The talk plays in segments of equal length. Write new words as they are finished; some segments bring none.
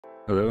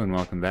Hello and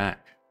welcome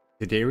back.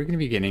 Today we're going to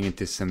be getting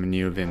into some of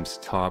Neovim's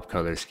top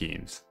color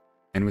schemes.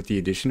 And with the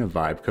addition of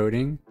vibe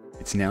coding,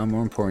 it's now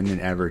more important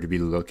than ever to be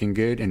looking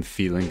good and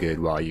feeling good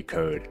while you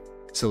code.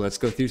 So let's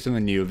go through some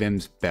of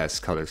Neovim's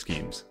best color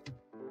schemes.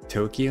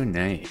 Tokyo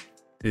Night.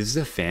 This is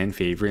a fan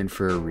favorite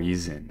for a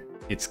reason.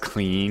 It's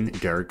clean,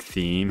 dark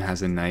theme,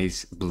 has a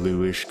nice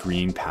bluish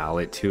green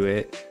palette to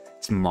it.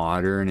 It's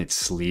modern, it's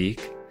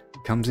sleek.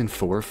 Comes in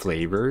 4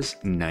 flavors: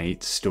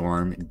 night,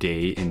 storm,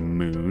 day, and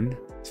moon.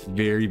 It's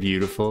very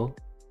beautiful.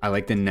 I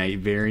like the night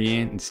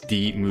variant. It's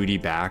deep, moody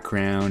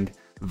background,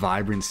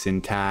 vibrant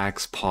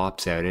syntax,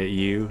 pops out at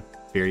you.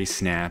 Very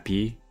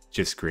snappy,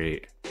 just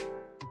great.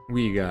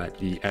 We got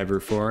the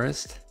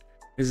Everforest.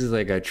 This is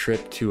like a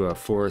trip to a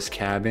forest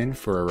cabin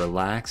for a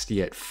relaxed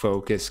yet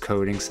focused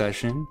coding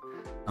session.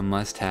 A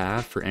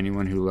must-have for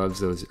anyone who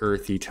loves those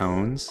earthy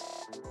tones.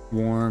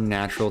 Warm,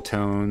 natural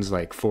tones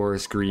like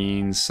forest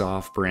greens,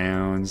 soft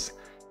browns.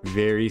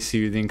 Very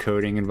soothing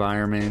coding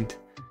environment.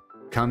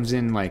 Comes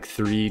in like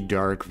 3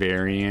 dark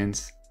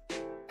variants.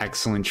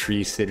 Excellent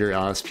tree sitter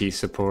LSP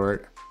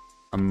support.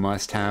 A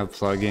must-have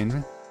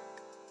plugin.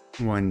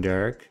 1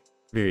 dark.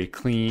 Very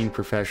clean,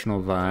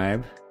 professional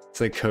vibe.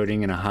 It's like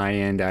coding in a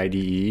high-end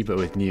IDE, but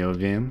with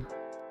Neovim.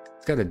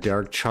 It's got a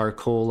dark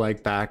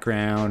charcoal-like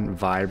background,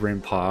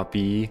 vibrant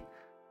poppy.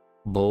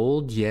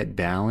 Bold yet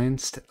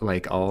balanced,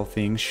 like all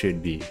things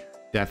should be.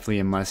 Definitely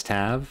a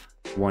must-have.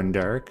 1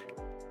 dark.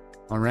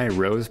 Alright,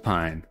 Rose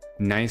Pine.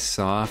 Nice,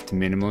 soft,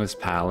 minimalist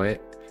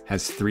palette.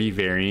 Has 3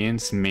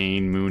 variants,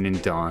 main, moon,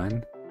 and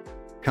dawn.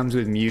 Comes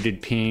with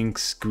muted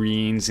pinks,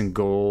 greens, and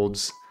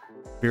golds.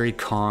 Very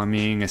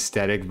calming,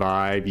 aesthetic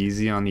vibe,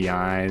 easy on the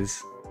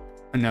eyes.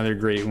 Another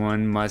great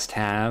one,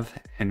 must-have,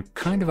 and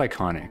kind of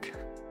iconic.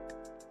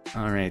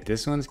 Alright,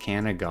 this one's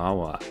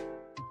Canawa.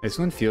 This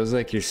one feels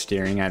like you're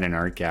staring at an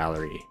art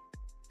gallery.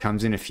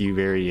 Comes in a few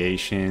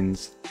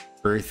variations.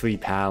 Earthly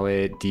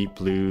palette, deep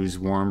blues,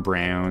 warm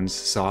browns,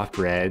 soft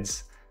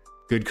reds.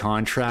 Good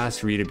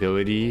contrast,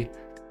 readability.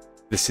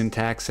 The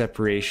syntax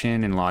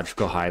separation and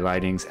logical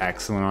highlighting's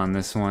excellent on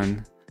this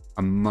one.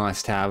 A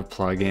must-have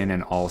plugin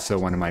and also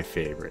one of my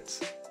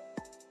favorites.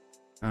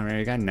 Alright,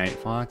 I got Night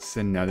Fox,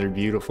 another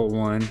beautiful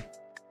one.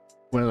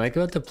 What I like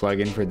about the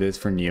plugin for this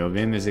for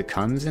Neovim is it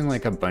comes in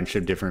like a bunch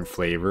of different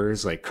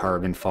flavors like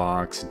Carbon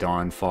Fox,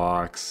 Dawn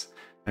Fox,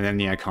 and then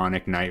the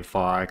iconic Night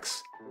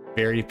Fox.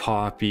 Very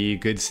poppy,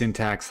 good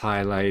syntax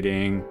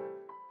highlighting.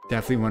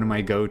 Definitely one of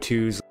my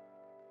go-tos.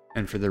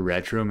 And for the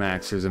retro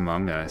maxers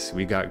among us,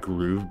 we got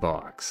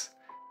Groovebox.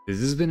 This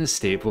has been a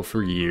staple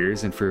for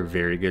years and for a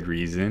very good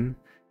reason.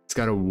 It's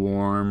got a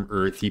warm,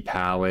 earthy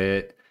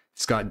palette.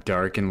 It's got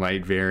dark and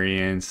light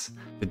variants.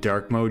 The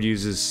dark mode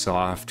uses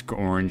soft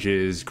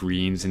oranges,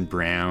 greens, and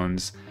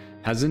browns.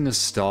 Has a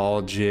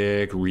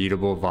nostalgic,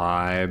 readable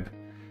vibe.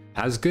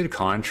 Has good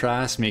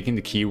contrast, making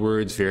the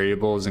keywords,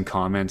 variables, and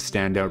comments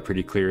stand out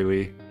pretty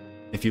clearly.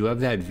 If you love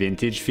that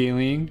vintage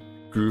feeling,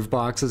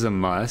 Groovebox is a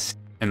must,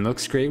 and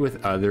looks great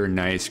with other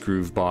nice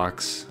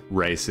Groovebox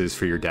rices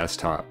for your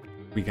desktop.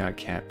 We got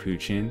Cat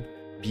Pooin.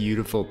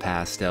 Beautiful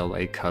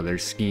pastel-like color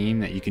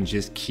scheme that you can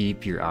just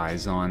keep your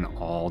eyes on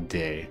all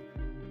day.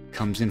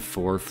 Comes in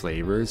 4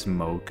 flavors: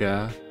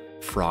 mocha,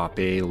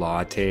 frappe,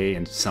 latte,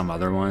 and some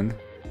other one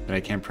that I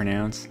can't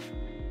pronounce.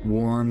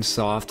 Warm,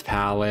 soft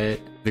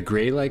palette. The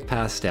gray-like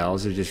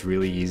pastels are just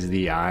really easy to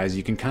the eyes.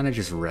 You can kind of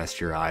just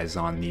rest your eyes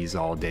on these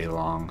all day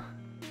long.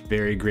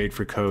 Very great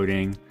for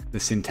coding. The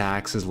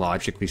syntax is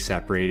logically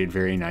separated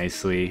very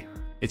nicely.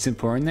 It's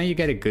important that you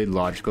get a good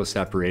logical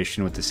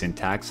separation with the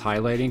syntax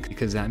highlighting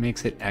because that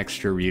makes it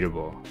extra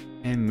readable.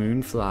 And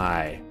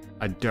Moonfly.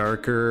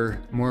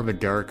 More of a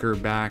darker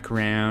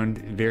background,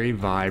 very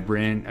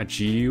vibrant, a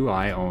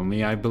GUI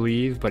only I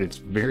believe, but it's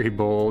very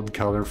bold,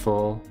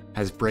 colorful,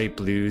 has bright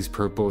blues,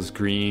 purples,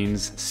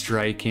 greens,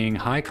 striking,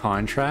 high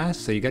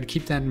contrast, so you gotta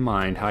keep that in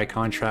mind. High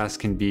contrast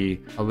can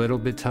be a little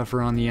bit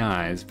tougher on the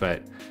eyes,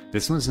 but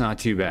this one's not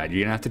too bad.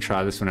 You're gonna have to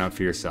try this one out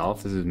for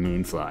yourself. This is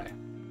Moonfly.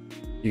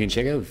 You can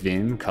check out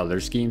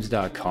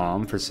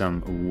vimcolorschemes.com for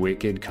some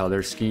wicked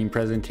color scheme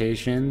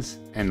presentations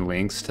and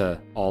links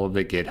to all of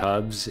the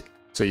GitHubs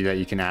so that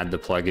you can add the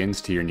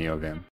plugins to your Neovim.